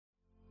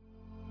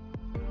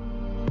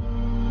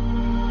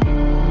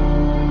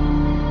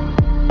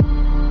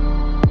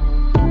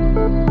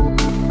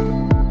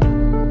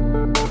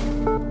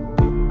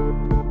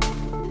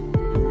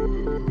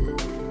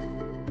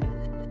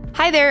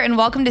Hi there, and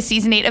welcome to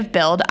Season 8 of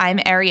Build. I'm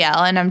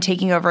Arielle, and I'm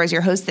taking over as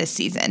your host this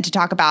season to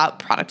talk about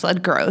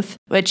product-led growth,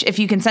 which, if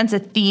you can sense a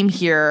theme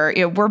here,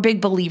 we're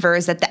big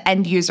believers that the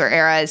end user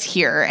era is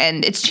here,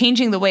 and it's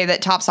changing the way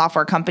that top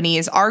software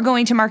companies are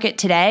going to market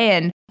today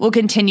and will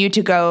continue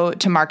to go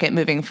to market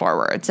moving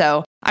forward.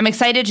 So I'm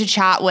excited to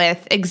chat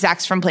with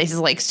execs from places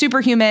like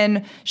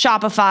Superhuman,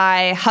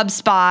 Shopify,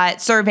 HubSpot,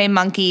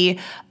 SurveyMonkey,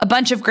 a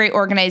bunch of great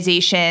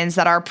organizations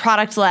that are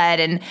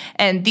product-led,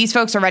 and these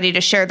folks are ready to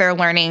share their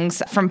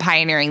learnings from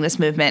pioneering this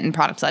movement in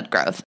product-led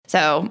growth.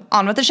 So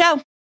on with the show.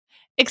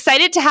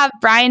 Excited to have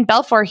Brian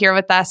Belfour here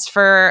with us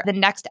for the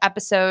next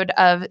episode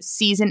of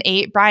Season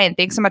 8. Brian,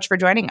 thanks so much for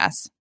joining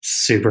us.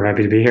 Super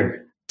happy to be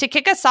here. To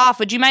kick us off,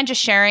 would you mind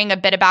just sharing a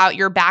bit about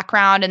your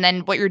background and then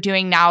what you're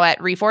doing now at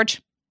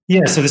Reforge?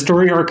 Yeah, so the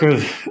story arc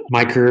of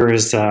my career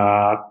is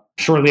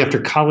shortly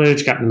after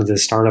college, got into the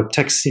startup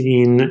tech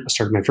scene,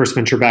 started my first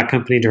venture-backed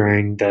company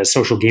during the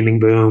social gaming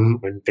boom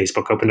when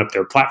Facebook opened up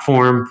their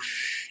platform.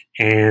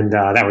 And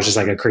that was just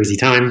like a crazy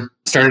time.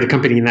 Started a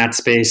company in that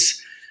space,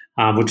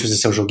 which was a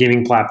social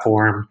gaming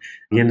platform.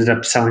 We ended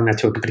up selling that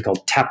to a company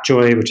called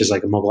Tapjoy, which is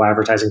like a mobile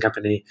advertising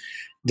company.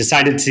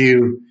 Decided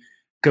to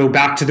go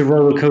back to the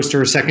roller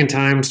coaster a second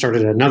time,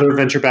 started another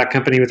venture-backed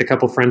company with a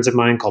couple friends of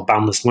mine called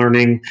Boundless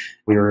Learning.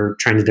 We were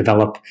trying to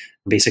develop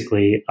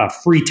basically a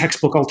free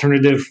textbook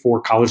alternative for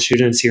college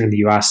students here in the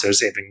US, so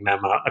saving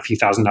them a few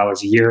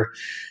 $1,000s a year.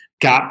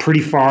 Got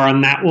pretty far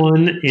on that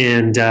one,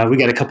 and we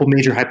got a couple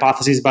major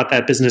hypotheses about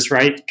that business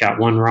right, got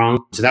one wrong,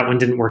 so that one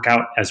didn't work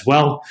out as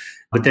well.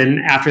 But then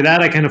after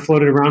that, I kind of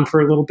floated around for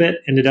a little bit,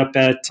 ended up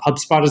at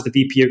HubSpot as the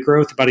VP of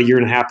growth about a year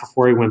and a half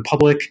before we went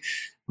public.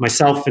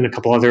 Myself and a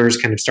couple others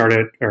kind of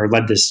started or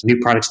led this new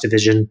products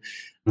division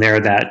there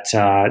that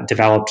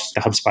developed the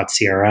HubSpot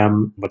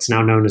CRM, what's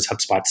now known as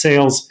HubSpot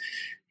Sales,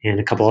 and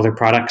a couple other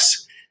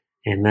products.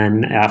 And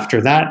then after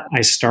that,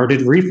 I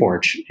started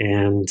Reforge,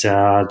 and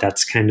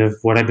that's kind of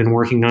what I've been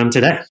working on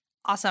today.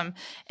 Awesome.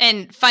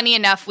 And funny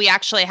enough, we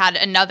actually had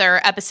another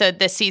episode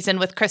this season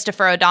with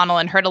Christopher O'Donnell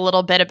and heard a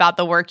little bit about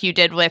the work you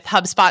did with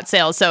HubSpot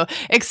Sales. So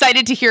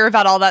excited to hear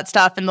about all that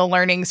stuff and the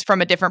learnings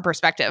from a different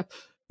perspective.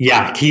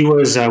 Yeah, he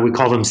was, we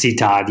called him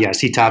C-Todd. Yeah,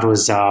 C-Todd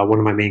was one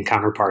of my main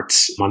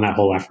counterparts on that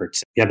whole effort.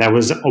 Yeah, that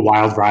was a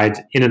wild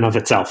ride in and of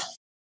itself.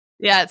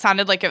 Yeah, it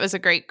sounded like it was a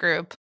great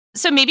group.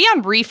 So maybe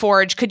on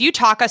Reforge, could you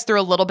talk us through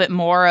a little bit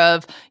more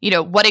of,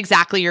 what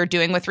exactly you're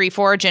doing with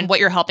Reforge and what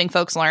you're helping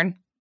folks learn?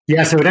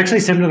 Yeah, so it actually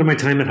stemmed out of my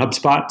time at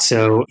HubSpot.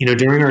 So,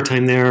 during our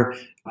time there,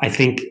 I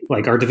think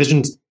like our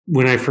division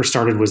when I first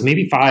started was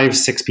maybe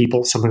 5-6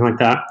 people, something like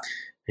that.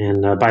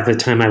 And by the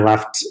time I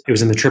left, it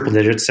was in the triple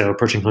digits, so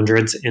approaching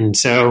hundreds. And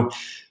so,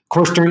 of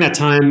course, during that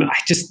time, I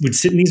just would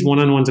sit in these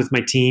one-on-ones with my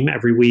team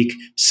every week.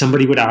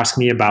 Somebody would ask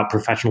me about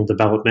professional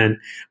development.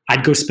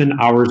 I'd go spend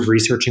hours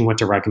researching what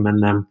to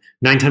recommend them.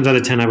 9 times out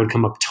of 10, I would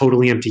come up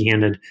totally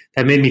empty-handed.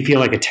 That made me feel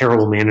like a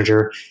terrible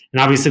manager,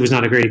 and obviously was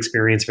not a great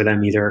experience for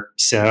them either.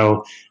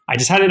 So I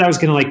decided I was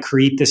going to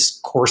create this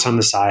course on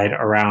the side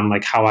around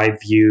how I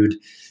viewed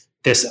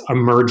this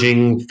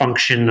emerging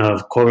function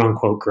of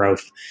quote-unquote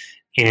growth.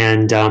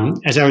 And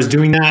as I was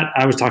doing that,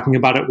 I was talking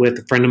about it with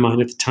a friend of mine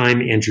at the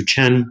time, Andrew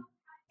Chen.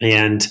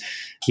 And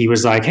he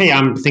was like, hey,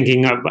 I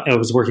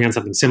was working on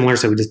something similar.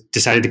 So we just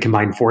decided to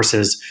combine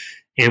forces.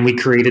 And we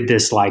created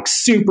this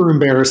super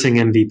embarrassing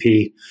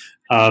MVP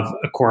of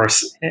a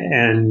course.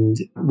 And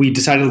we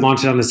decided to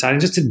launch it on the side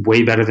and just did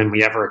way better than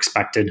we ever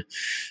expected.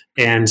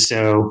 And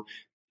so,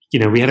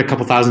 we had a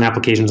couple thousand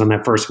applications on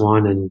that first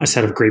one and a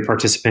set of great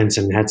participants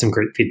and had some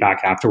great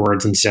feedback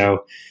afterwards. And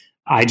so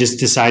I just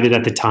decided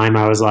at the time,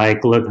 I was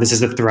like, look, this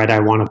is a thread I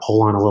want to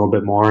pull on a little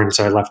bit more. And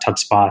so I left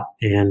HubSpot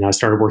and I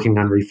started working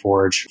on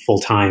Reforge full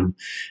time.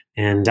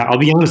 And I'll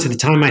be honest, at the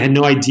time, I had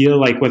no idea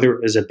whether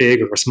it was a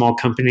big or a small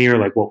company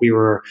or what we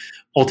were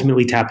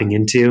ultimately tapping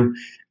into.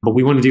 What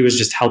we want to do is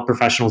just help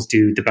professionals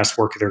do the best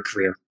work of their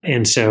career.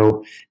 And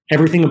so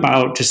everything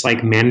about just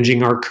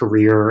managing our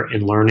career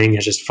and learning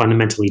has just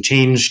fundamentally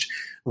changed.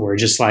 We're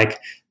just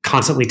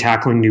constantly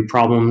tackling new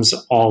problems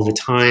all the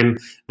time.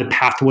 The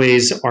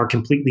pathways are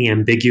completely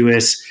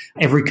ambiguous.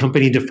 Every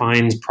company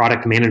defines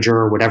product manager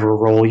or whatever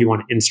role you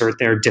want to insert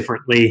there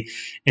differently.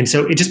 And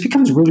so it just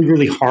becomes really,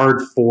 really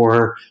hard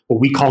for what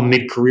we call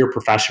mid-career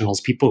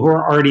professionals, people who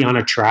are already on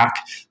a track,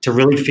 to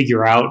really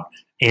figure out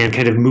and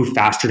kind of move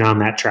faster down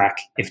that track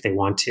if they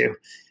want to.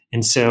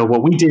 And so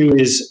what we do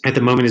is, at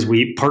the moment, is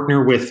we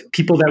partner with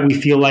people that we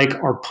feel like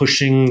are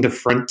pushing the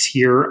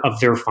frontier of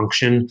their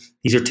function.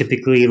 These are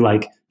typically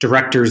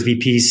directors,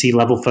 VPs,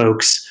 C-level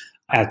folks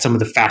at some of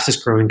the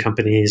fastest growing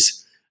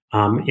companies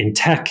in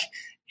tech.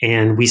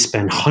 And we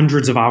spend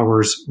hundreds of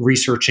hours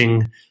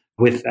researching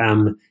with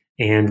them.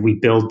 And we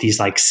build these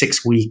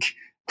 6-week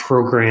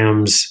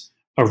programs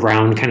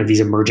around kind of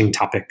these emerging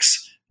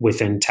topics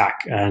within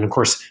tech. And of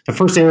course, the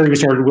first area we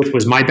started with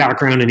was my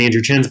background and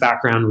Andrew Chen's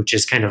background, which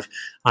is kind of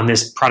on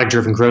this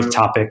product-driven growth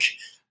topic.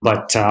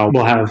 But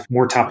we'll have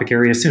more topic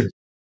areas soon.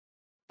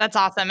 That's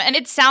awesome. And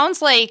it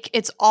sounds like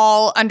it's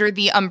all under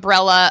the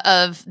umbrella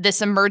of this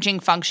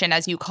emerging function,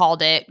 as you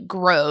called it,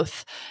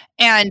 growth.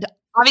 And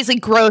Obviously,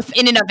 growth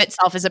in and of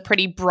itself is a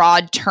pretty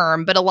broad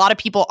term, but a lot of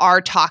people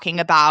are talking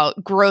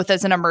about growth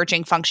as an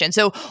emerging function.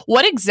 So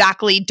what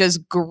exactly does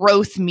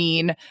growth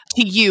mean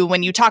to you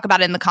when you talk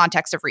about it in the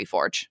context of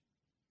Reforge?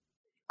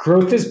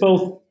 Growth is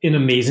both an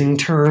amazing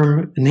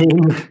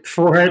name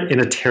for it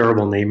and a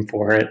terrible name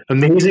for it.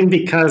 Amazing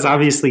because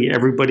obviously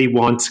everybody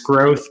wants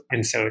growth,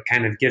 and so it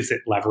kind of gives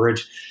it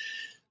leverage.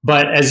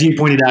 But as you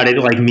pointed out,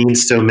 it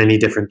means so many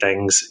different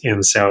things.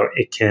 And so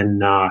it can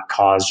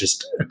cause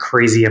just a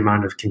crazy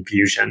amount of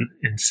confusion.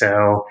 And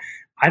so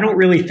I don't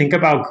really think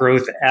about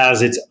growth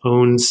as its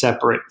own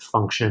separate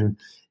function.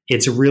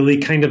 It's really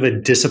kind of a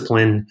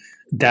discipline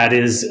that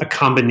is a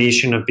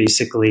combination of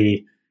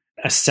basically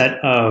a set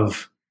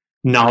of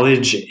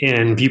knowledge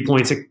and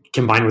viewpoints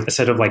combined with a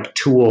set of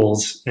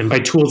tools. And by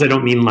tools, I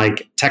don't mean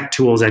tech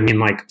tools. I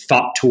mean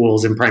thought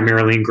tools. And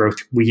primarily in growth,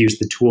 we use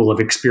the tool of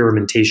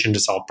experimentation to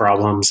solve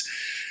problems.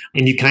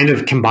 And you kind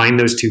of combine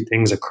those two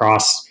things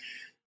across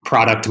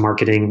product,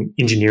 marketing,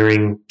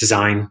 engineering,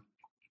 design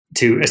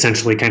to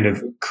essentially kind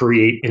of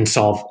create and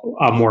solve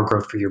more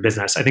growth for your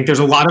business. I think there's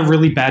a lot of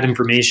really bad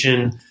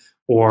information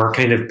or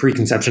kind of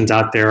preconceptions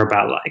out there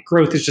about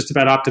growth is just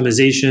about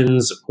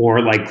optimizations,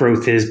 or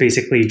growth is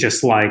basically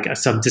just a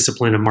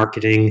subdiscipline of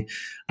marketing.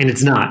 And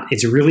it's not.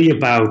 It's really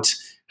about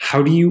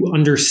how do you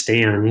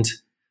understand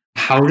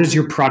how does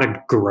your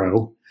product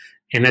grow?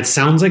 And that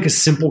sounds like a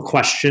simple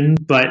question,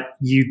 but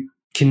you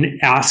can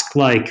ask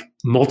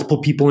multiple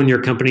people in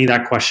your company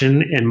that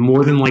question, and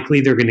more than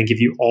likely they're going to give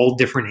you all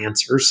different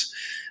answers.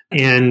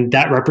 And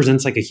that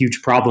represents a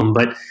huge problem.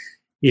 But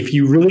if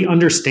you really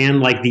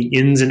understand the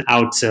ins and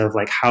outs of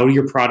how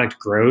your product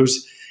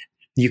grows,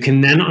 you can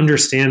then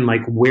understand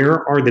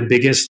where are the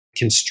biggest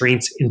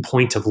constraints in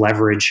point of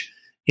leverage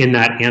in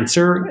that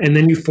answer. And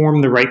then you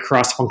form the right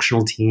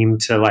cross-functional team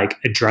to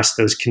address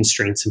those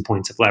constraints and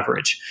points of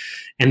leverage.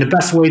 And the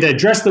best way to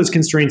address those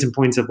constraints and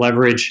points of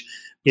leverage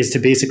is to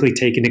basically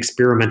take an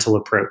experimental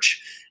approach.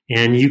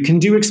 And you can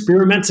do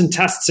experiments and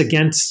tests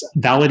against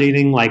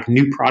validating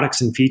new products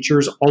and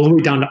features all the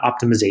way down to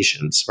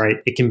optimizations, right?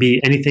 It can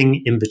be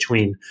anything in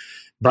between.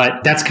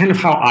 But that's kind of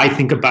how I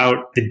think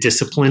about the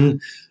discipline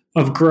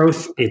of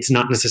growth. It's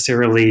not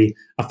necessarily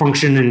a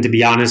function. And to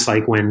be honest,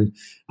 when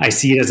I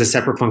see it as a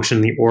separate function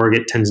in the org,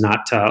 it tends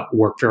not to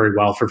work very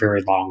well for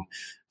very long.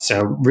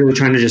 So really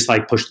trying to just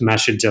push the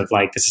message of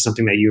this is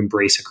something that you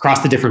embrace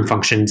across the different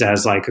functions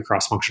as a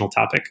cross-functional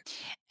topic.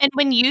 And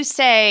when you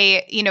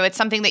say, it's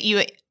something that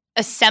you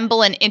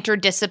assemble an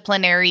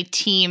interdisciplinary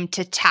team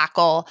to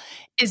tackle,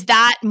 is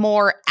that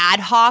more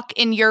ad hoc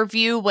in your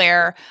view,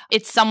 where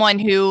it's someone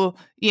who,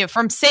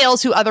 from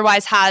sales who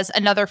otherwise has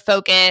another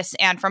focus,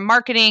 and from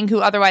marketing who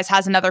otherwise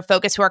has another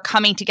focus, who are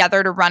coming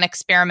together to run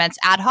experiments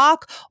ad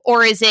hoc?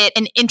 Or is it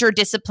an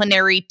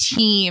interdisciplinary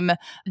team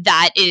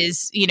that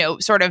is,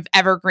 sort of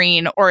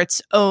evergreen or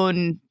its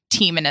own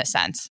team in a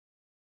sense?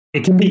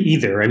 It can be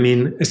either. I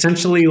mean,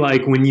 essentially,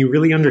 when you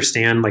really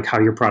understand how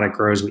your product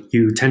grows, what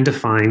you tend to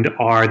find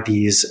are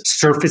these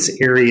surface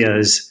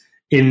areas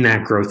in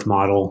that growth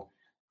model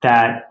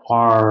that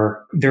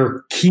are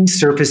they're key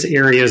surface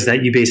areas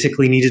that you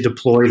basically need to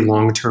deploy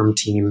long-term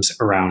teams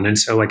around. And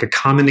so a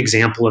common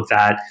example of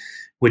that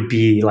would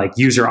be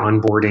user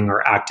onboarding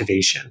or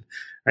activation,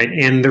 right?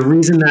 And the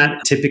reason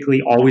that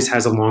typically always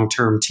has a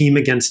long-term team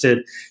against it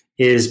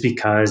is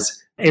because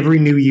every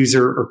new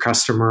user or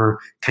customer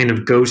kind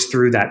of goes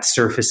through that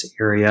surface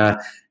area,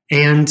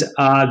 and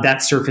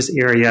that surface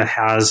area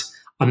has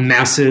a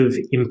massive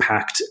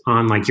impact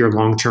on your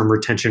long-term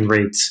retention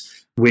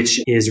rates, which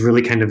is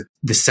really kind of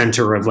the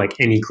center of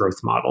any growth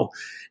model.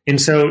 And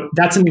so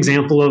that's an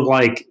example of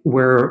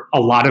where a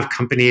lot of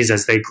companies,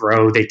 as they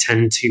grow, they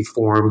tend to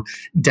form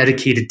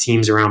dedicated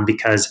teams around,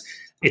 because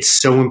it's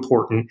so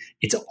important.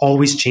 It's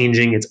always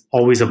changing. It's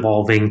always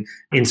evolving.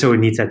 And so it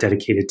needs that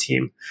dedicated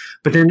team.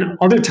 But then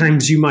other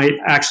times you might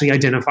actually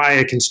identify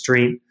a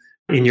constraint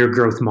in your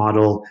growth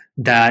model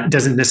that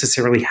doesn't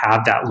necessarily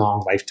have that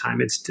long lifetime.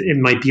 It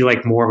might be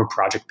more of a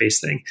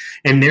project-based thing.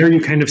 And there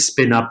you kind of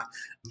spin up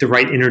the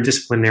right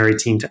interdisciplinary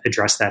team to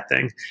address that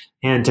thing.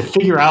 And to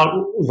figure out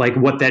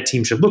what that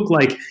team should look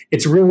like,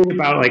 it's really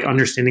about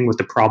understanding what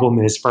the problem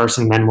is first,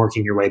 and then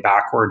working your way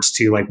backwards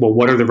to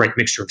what are the right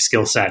mixture of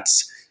skill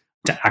sets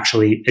to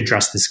actually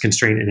address this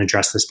constraint and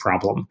address this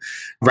problem,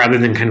 rather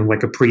than kind of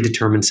a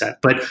predetermined set.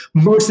 But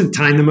most of the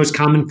time, the most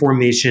common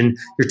formation,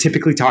 you're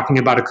typically talking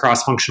about a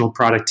cross-functional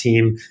product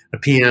team, a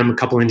PM, a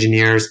couple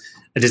engineers,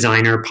 a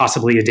designer,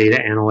 possibly a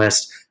data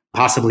analyst,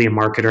 possibly a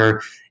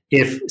marketer.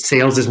 If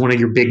sales is one of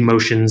your big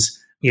motions,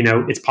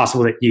 it's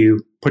possible that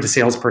you put a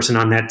salesperson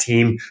on that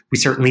team. We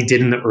certainly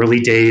did in the early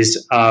days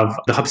of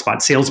the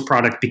HubSpot sales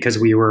product, because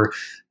we were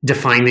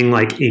defining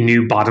a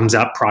new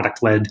bottoms-up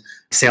product-led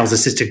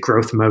sales-assisted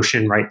growth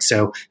motion, right?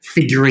 So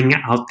figuring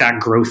out that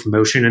growth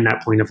motion and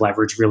that point of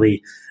leverage,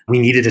 really, we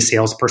needed a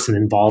salesperson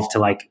involved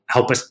to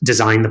help us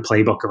design the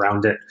playbook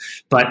around it.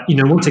 But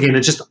once again,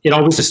 it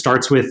always just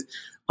starts with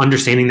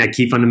understanding that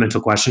key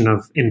fundamental question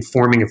of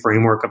informing a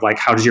framework of like,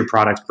 how does your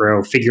product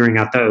grow, figuring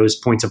out those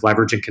points of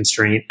leverage and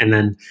constraint, and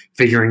then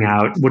figuring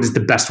out what is the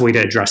best way to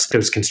address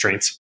those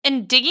constraints.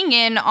 And digging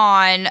in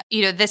on,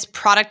 this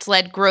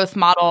product-led growth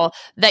model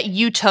that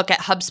you took at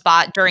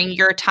HubSpot during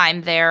your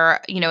time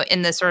there,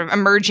 in this sort of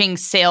emerging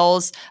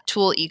sales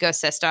tool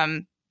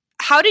ecosystem,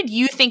 how did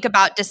you think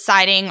about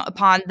deciding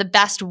upon the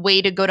best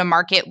way to go to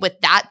market with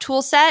that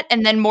tool set?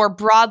 And then more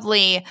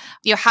broadly,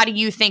 how do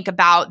you think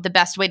about the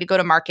best way to go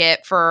to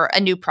market for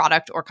a new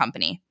product or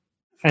company?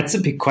 That's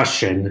a big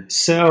question.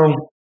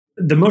 So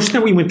the motion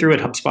that we went through at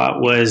HubSpot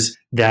was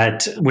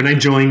that when I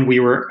joined, we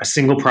were a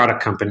single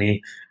product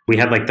company. We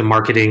had like the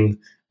marketing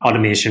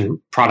automation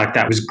product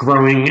that was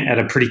growing at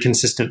a pretty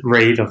consistent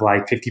rate of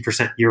like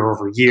 50% year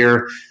over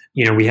year.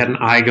 We had an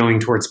eye going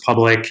towards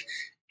public.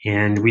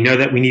 And we know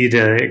that we needed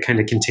to kind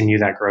of continue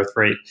that growth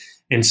rate.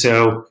 And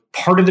so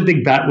part of the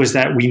big bet was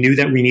that we knew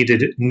that we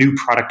needed new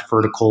product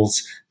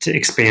verticals to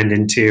expand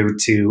into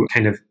to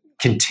kind of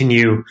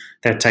continue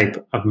that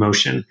type of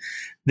motion.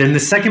 Then the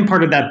second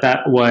part of that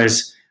bet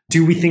was,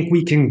 do we think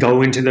we can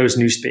go into those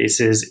new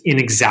spaces in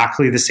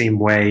exactly the same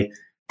way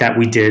that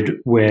we did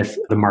with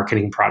the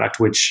marketing product,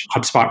 which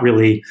HubSpot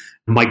really,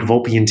 Mike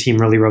Volpe and team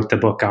really wrote the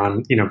book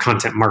on,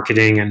 content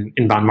marketing and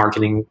inbound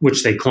marketing,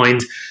 which they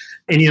coined.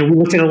 And, we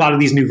looked at a lot of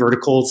these new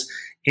verticals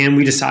and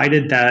we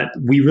decided that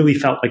we really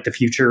felt like the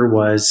future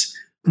was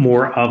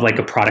more of like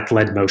a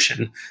product-led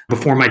motion.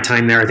 Before my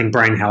time there, I think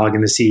Brian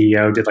Halligan, the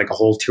CEO, did like a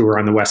whole tour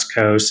on the West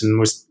Coast and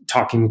was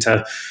talking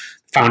to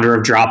founder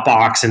of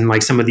Dropbox and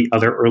like some of the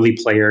other early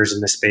players in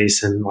the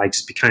space and like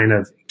just kind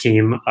of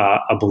became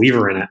a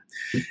believer in it.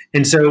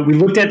 And so we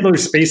looked at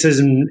those spaces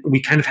and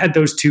we kind of had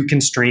those two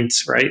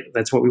constraints, right?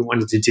 That's what we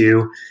wanted to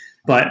do.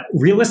 But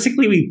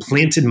realistically, we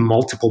planted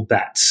multiple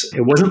bets.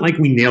 It wasn't like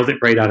we nailed it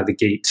right out of the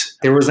gate.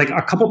 There was like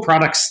a couple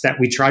products that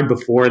we tried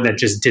before that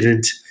just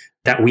didn't,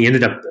 that we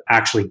ended up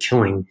actually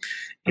killing.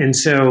 And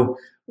so,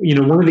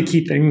 one of the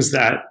key things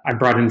that I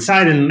brought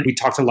inside and we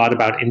talked a lot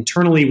about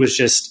internally was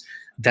just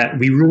that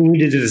we really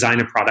needed to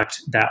design a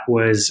product that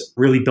was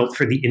really built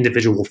for the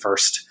individual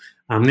first.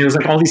 There was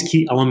like all these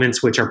key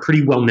elements, which are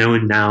pretty well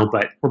known now,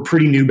 but were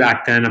pretty new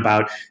back then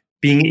about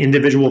being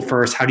individual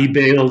first. How do you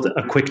build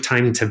a quick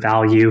time to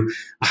value?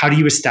 How do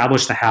you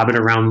establish the habit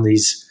around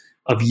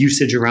of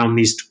usage around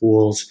these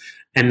tools?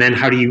 And then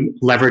how do you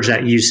leverage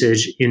that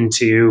usage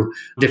into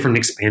different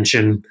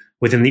expansion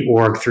within the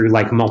org through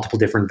like multiple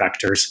different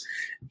vectors?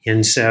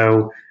 And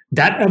so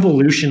that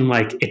evolution,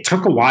 like it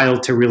took a while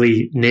to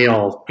really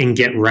nail and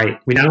get right.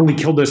 We not only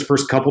killed those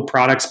first couple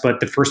products, but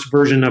the first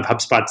version of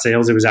HubSpot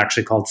Sales, it was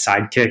actually called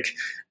Sidekick.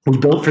 We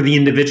built for the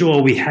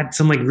individual. We had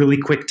some like really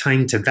quick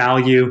time to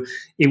value.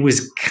 It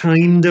was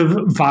kind of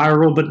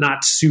viral, but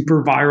not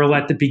super viral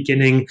at the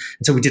beginning.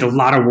 And so we did a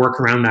lot of work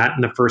around that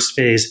in the first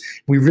phase.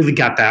 We really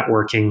got that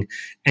working.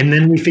 And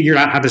then we figured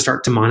out how to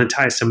start to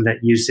monetize some of that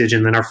usage.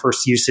 And then our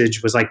first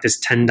usage was like this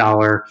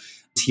 $10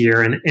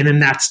 tier. And then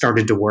that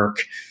started to work.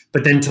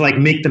 But then to like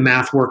make the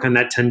math work on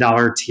that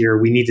 $10 tier,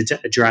 we needed to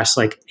address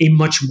like a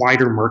much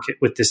wider market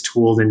with this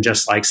tool than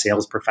just like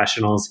sales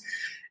professionals.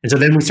 And so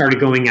then we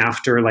started going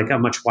after like a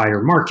much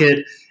wider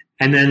market.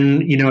 And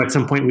then, at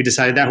some point we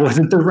decided that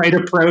wasn't the right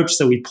approach.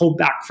 So we pulled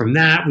back from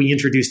that. We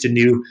introduced a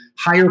new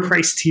higher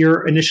price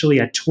tier initially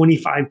at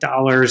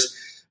 $25.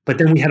 But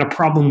then we had a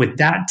problem with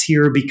that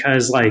tier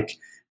because like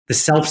the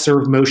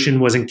self-serve motion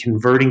wasn't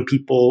converting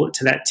people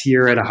to that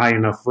tier at a high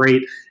enough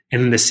rate.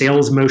 And the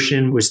sales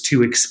motion was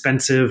too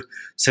expensive.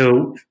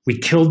 So we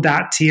killed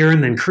that tier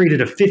and then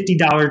created a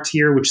 $50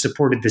 tier, which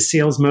supported the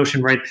sales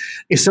motion, right?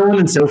 And so on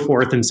and so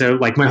forth. And so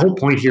like my whole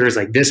point here is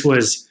like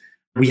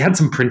we had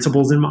some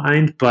principles in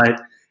mind,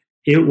 but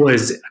it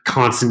was a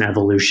constant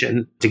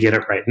evolution to get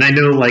it right. And I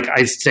know like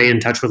I stay in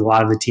touch with a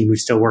lot of the team who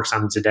still works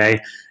on it today,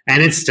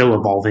 and it's still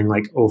evolving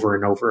like over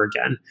and over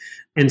again.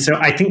 And so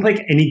I think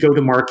like any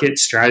go-to-market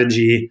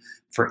strategy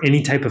for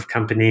any type of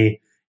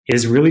company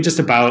is really just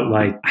about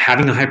like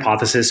having a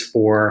hypothesis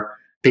for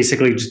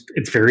basically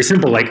it's very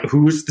simple. Like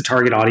who's the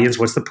target audience?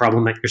 What's the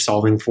problem that you're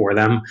solving for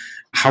them?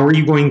 How are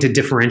you going to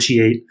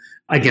differentiate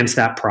against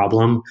that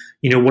problem?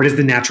 What is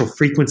the natural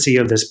frequency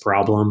of this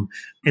problem?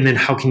 And then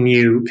how can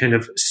you kind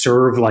of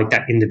serve like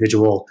that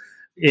individual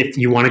if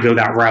you want to go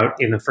that route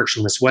in a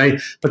frictionless way?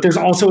 But there's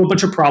also a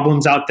bunch of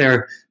problems out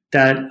there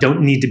that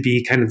don't need to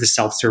be kind of the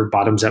self-serve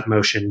bottoms-up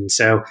motion.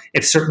 So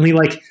it's certainly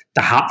like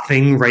the hot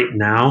thing right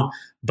now.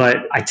 But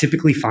I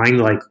typically find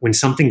like when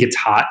something gets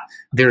hot,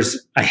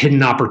 there's a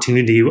hidden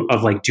opportunity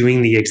of like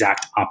doing the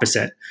exact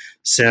opposite.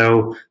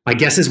 So my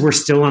guess is we're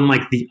still on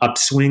like the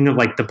upswing of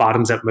like the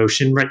bottoms up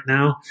motion right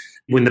now.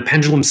 When the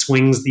pendulum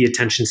swings the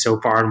attention so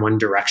far in one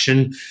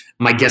direction,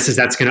 my guess is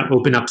that's going to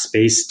open up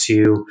space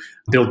to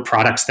build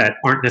products that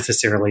aren't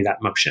necessarily that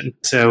motion.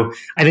 So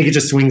I think it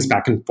just swings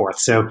back and forth.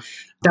 So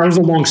that was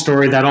a long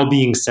story. That all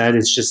being said,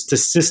 it's just a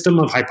system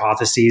of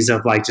hypotheses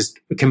of like just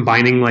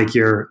combining like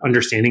your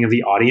understanding of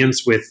the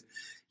audience with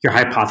your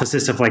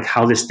hypothesis of like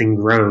how this thing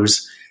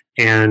grows.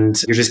 And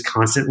you're just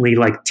constantly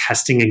like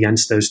testing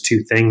against those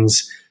two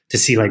things to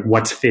see like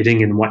what's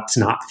fitting and what's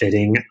not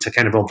fitting to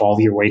kind of evolve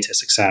your way to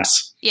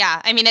success.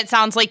 Yeah. I mean, it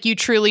sounds like you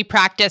truly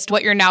practiced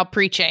what you're now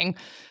preaching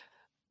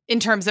in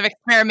terms of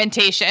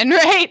experimentation,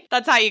 right?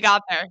 That's how you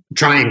got there.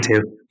 Trying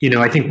to.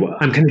 I think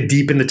I'm kind of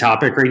deep in the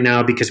topic right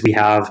now because we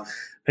have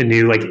a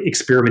new like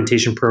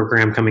experimentation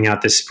program coming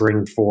out this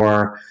spring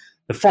for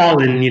the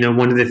fall. And,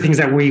 one of the things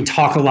that we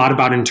talk a lot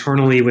about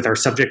internally with our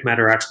subject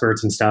matter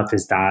experts and stuff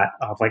is that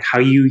of like how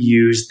you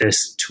use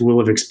this tool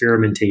of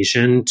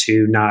experimentation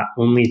to not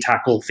only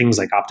tackle things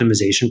like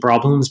optimization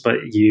problems, but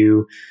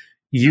you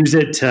use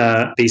it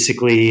to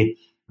basically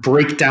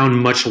break down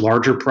much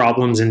larger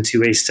problems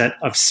into a set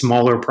of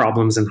smaller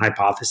problems and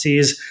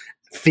hypotheses,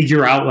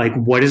 figure out like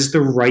what is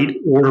the right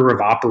order of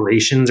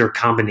operations or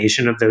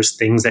combination of those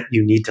things that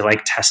you need to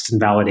like test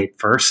and validate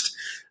first,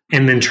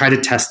 and then try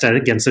to test that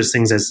against those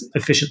things as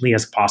efficiently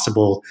as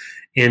possible.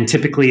 And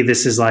typically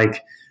this is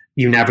like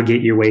you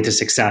navigate your way to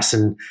success.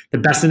 And the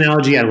best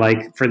analogy I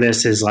like for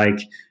this is like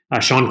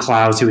Sean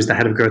Clowes, who was the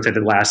head of growth at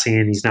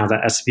Atlassian. He's now the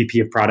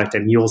SVP of product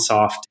at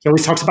MuleSoft. He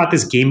always talks about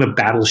this game of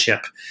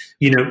battleship.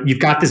 You've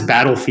got this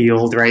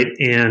battlefield, right?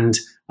 And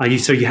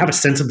so you have a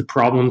sense of the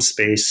problem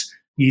space.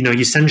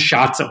 You send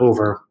shots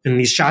over, and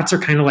these shots are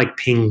kind of like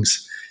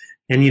pings.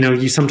 And,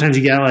 you sometimes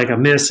you get like a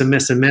miss,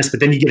 but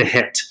then you get a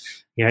hit.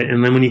 Yeah.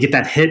 And then when you get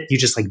that hit, you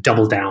just like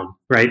double down,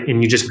 right?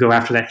 And you just go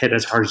after that hit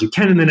as hard as you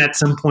can. And then at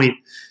some point,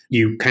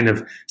 you kind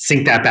of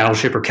sink that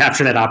battleship or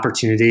capture that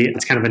opportunity.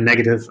 It's kind of a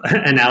negative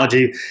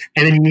analogy.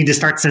 And then you need to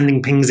start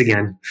sending pings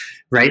again,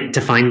 right?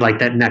 To find like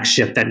that next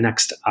ship, that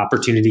next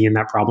opportunity in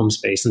that problem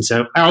space. And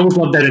so I always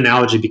love that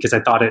analogy because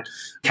I thought it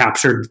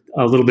captured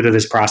a little bit of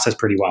this process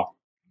pretty well.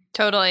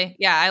 Totally.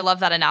 Yeah, I love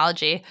that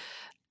analogy.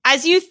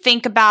 As you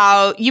think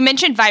about, you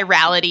mentioned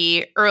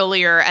virality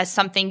earlier as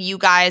something you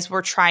guys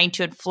were trying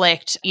to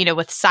inflict,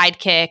 with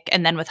Sidekick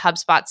and then with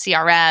HubSpot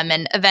CRM,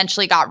 and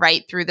eventually got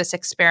right through this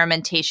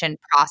experimentation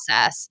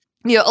process.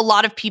 A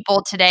lot of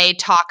people today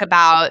talk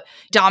about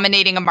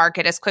dominating a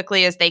market as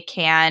quickly as they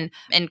can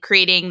and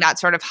creating that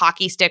sort of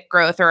hockey stick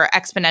growth or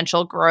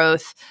exponential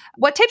growth.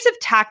 What types of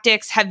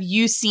tactics have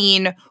you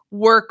seen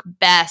work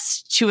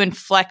best to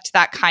inflect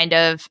that kind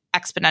of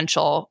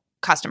exponential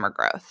customer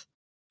growth?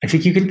 I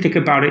think you can think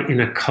about it in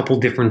a couple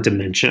different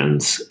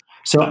dimensions.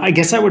 So I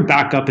guess I would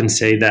back up and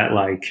say that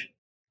like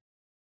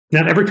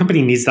not every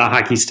company needs the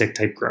hockey stick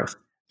type growth.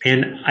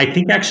 And I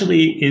think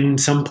actually in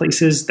some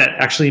places that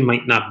actually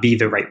might not be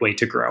the right way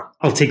to grow.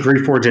 I'll take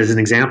Reforge as an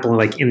example,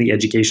 like in the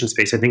education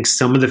space. I think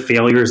some of the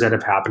failures that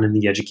have happened in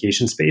the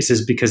education space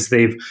is because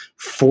they've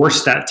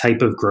forced that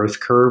type of growth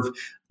curve.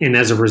 And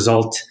as a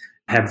result,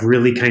 have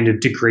really kind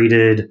of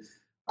degraded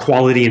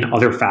quality and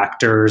other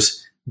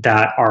factors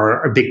that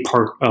are a big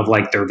part of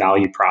like their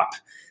value prop.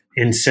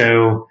 And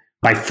so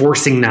by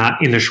forcing that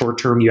in the short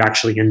term, you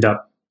actually end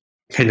up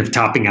kind of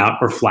topping out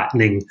or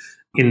flattening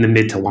in the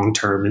mid to long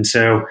term. And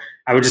so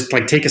I would just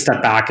like take a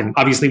step back, and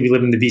obviously we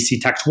live in the VC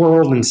tech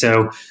world. And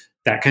so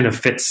that kind of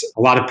fits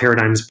a lot of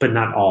paradigms, but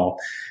not all.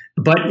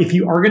 But if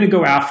you are going to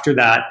go after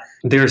that,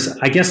 there's,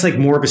 I guess, like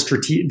more of a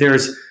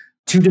there's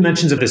two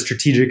dimensions of the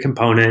strategic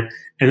component,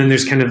 and then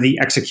there's kind of the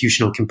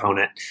executional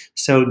component.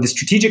 So the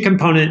strategic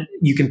component,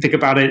 you can think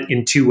about it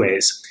in two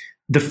ways.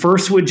 The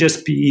first would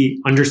just be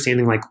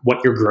understanding like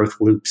what your growth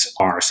loops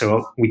are.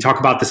 So we talk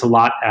about this a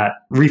lot at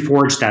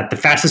Reforge, that the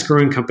fastest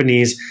growing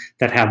companies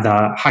that have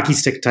the hockey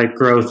stick type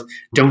growth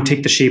don't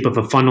take the shape of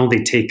a funnel.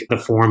 They take the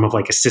form of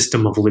like a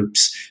system of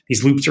loops.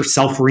 These loops are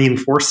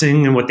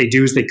self-reinforcing, and what they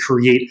do is they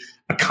create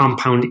a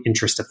compound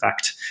interest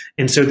effect.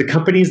 And so the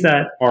companies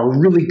that are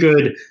really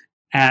good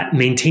at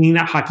maintaining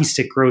that hockey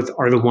stick growth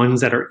are the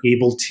ones that are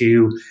able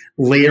to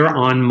layer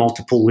on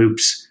multiple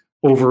loops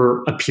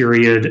over a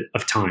period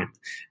of time.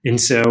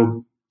 And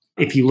so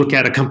if you look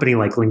at a company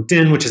like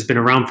LinkedIn, which has been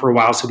around for a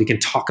while, so we can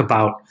talk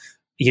about,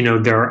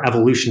 their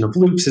evolution of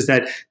loops, is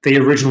that they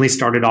originally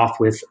started off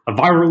with a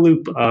viral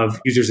loop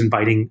of users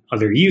inviting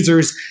other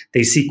users.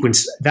 They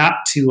sequenced that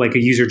to like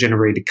a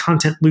user-generated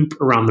content loop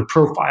around the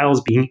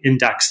profiles being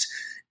indexed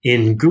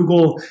in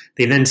Google.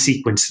 They then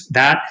sequenced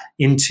that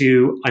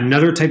into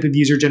another type of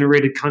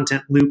user-generated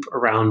content loop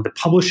around the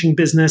publishing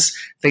business.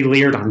 They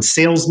layered on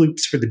sales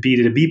loops for the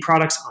B2B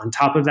products on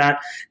top of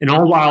that. And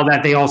all while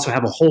that, they also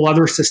have a whole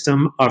other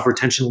system of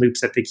retention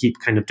loops that they keep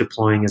kind of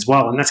deploying as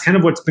well. And that's kind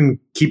of what's been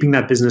keeping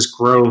that business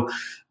grow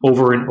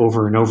over and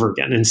over and over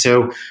again. And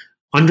so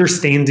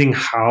understanding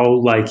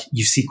how like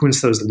you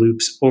sequence those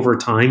loops over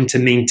time to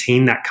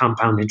maintain that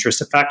compound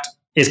interest effect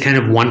is kind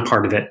of one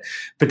part of it.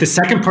 But the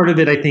second part of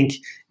it, I think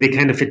they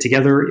kind of fit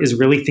together, is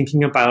really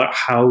thinking about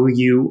how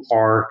you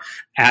are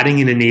adding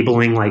and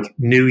enabling like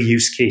new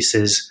use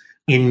cases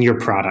in your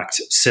product.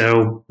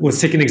 So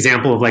let's take an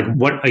example of like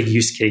what a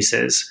use case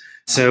is.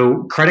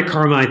 So Credit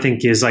Karma, I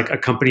think, is like a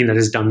company that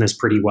has done this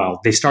pretty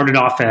well. They started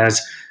off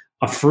as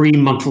a free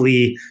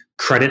monthly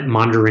credit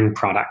monitoring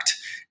product.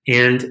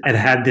 And it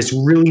had this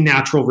really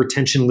natural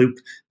retention loop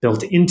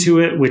built into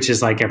it, which is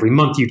like every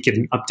month you'd get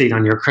an update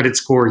on your credit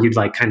score. You'd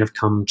like kind of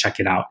come check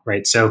it out,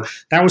 right? So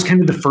that was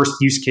kind of the first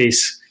use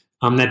case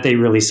that they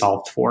really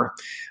solved for.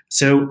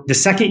 So the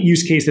second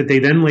use case that they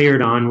then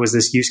layered on was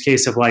this use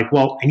case of like,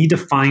 well, I need to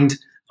find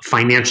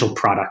financial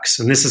products.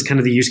 And this is kind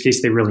of the use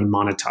case they really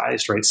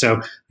monetized, right? So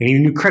I need a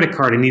new credit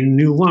card, I need a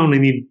new loan, I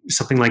need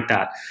something like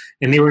that.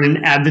 And they were in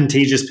an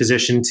advantageous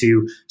position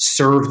to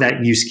serve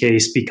that use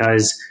case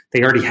because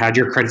they already had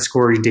your credit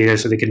score data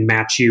so they could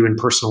match you and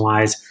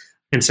personalize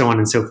and so on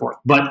and so forth.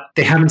 But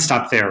they haven't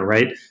stopped there,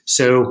 right?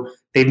 So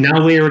they've now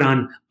layered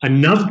on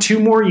another 2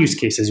 more use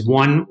cases.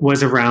 One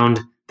was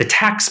around the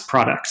tax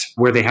product,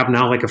 where they have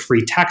now like a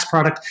free tax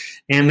product.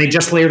 And they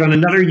just layered on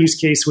another use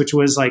case, which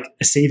was like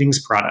a savings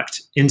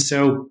product. And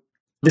so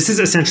this is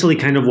essentially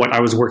kind of what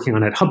I was working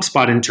on at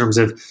HubSpot in terms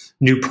of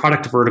new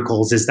product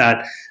verticals, is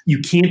that you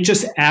can't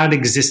just add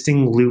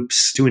existing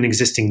loops to an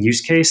existing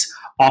use case.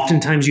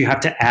 Oftentimes you have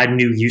to add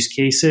new use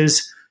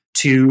cases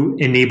to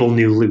enable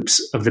new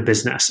loops of the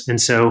business. And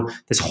so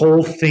this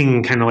whole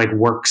thing kind of like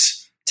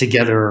works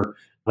together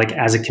like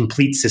as a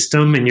complete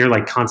system, and you're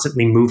like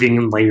constantly moving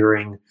and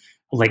layering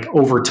like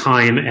over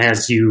time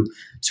as you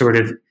sort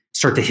of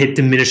start to hit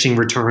diminishing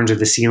returns or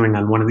the ceiling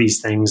on one of these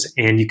things,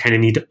 and you kind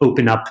of need to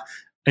open up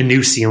a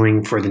new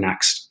ceiling for the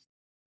next.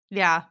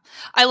 Yeah.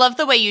 I love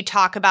the way you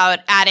talk about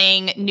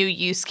adding new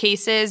use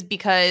cases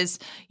because,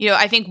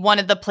 I think one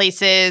of the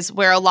places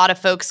where a lot of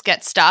folks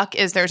get stuck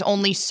is there's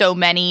only so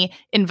many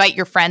invite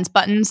your friends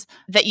buttons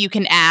that you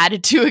can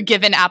add to a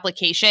given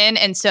application.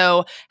 And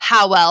so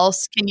how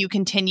else can you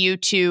continue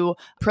to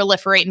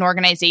proliferate an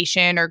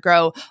organization or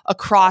grow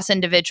across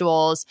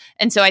individuals?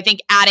 And so I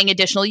think adding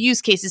additional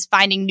use cases,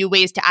 finding new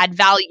ways to add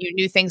value,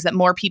 new things that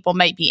more people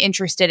might be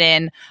interested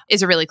in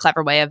is a really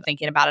clever way of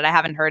thinking about it. I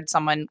haven't heard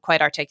someone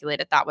quite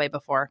articulate it that way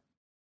before.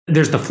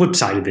 There's the flip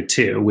side of it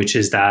too, which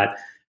is that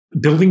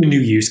building a new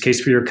use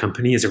case for your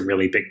company is a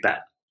really big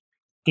bet.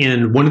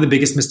 And one of the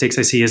biggest mistakes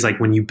I see is like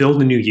when you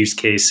build a new use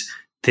case,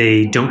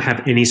 they don't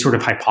have any sort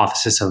of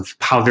hypothesis of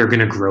how they're going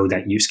to grow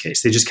that use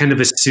case. They just kind of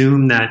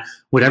assume that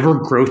whatever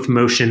growth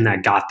motion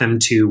that got them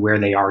to where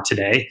they are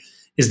today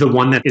is the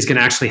one that is going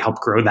to actually help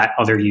grow that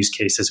other use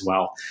case as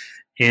well.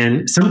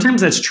 And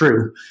sometimes that's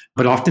true,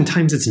 but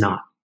oftentimes it's not.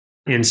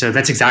 And so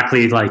that's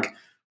exactly like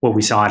what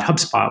we saw at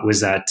HubSpot,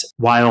 was that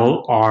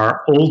while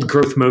our old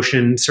growth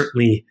motion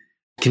certainly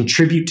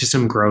contribute to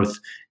some growth,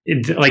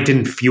 it like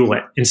didn't fuel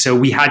it. And so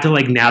we had to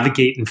like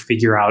navigate and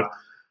figure out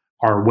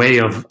our way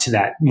to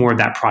that more of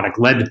that product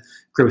led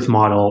growth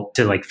model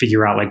to like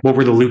figure out like what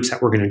were the loops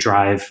that were going to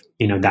drive,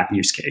 that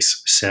use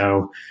case.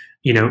 So,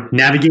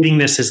 navigating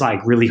this is like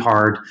really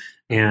hard.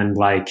 And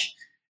like,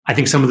 I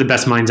think some of the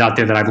best minds out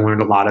there that I've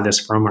learned a lot of this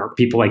from are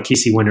people like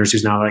Casey Winters,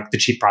 who's now like the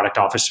chief product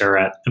officer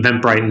at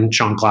Eventbrite, and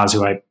Sean Klaus,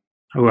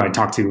 who I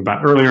talked to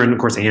about earlier, and of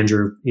course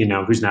Andrew,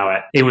 who's now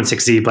at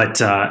A16Z.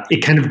 But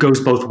it kind of goes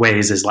both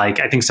ways. Is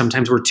like I think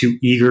sometimes we're too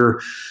eager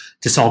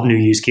to solve new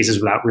use cases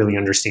without really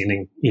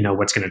understanding,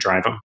 what's going to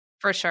drive them.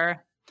 For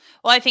sure.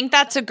 Well, I think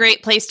that's a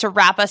great place to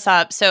wrap us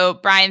up. So,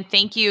 Brian,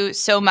 thank you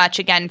so much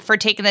again for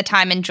taking the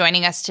time and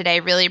joining us today.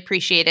 Really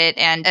appreciate it,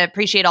 and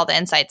appreciate all the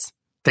insights.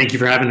 Thank you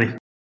for having me.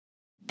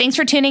 Thanks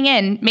for tuning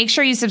in. Make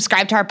sure you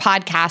subscribe to our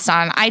podcast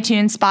on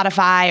iTunes,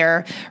 Spotify,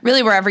 or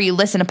really wherever you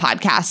listen to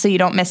podcasts so you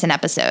don't miss an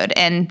episode.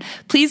 And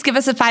please give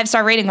us a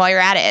 5-star rating while you're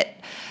at it.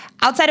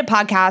 Outside of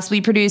podcasts,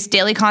 we produce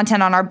daily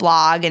content on our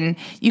blog, and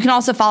you can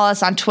also follow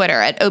us on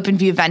Twitter at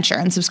OpenView Venture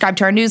and subscribe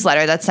to our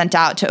newsletter that's sent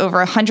out to over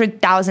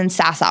 100,000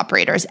 SaaS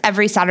operators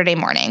every Saturday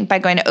morning by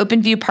going to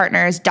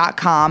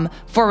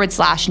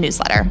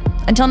openviewpartners.com/newsletter.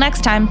 Until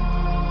next time.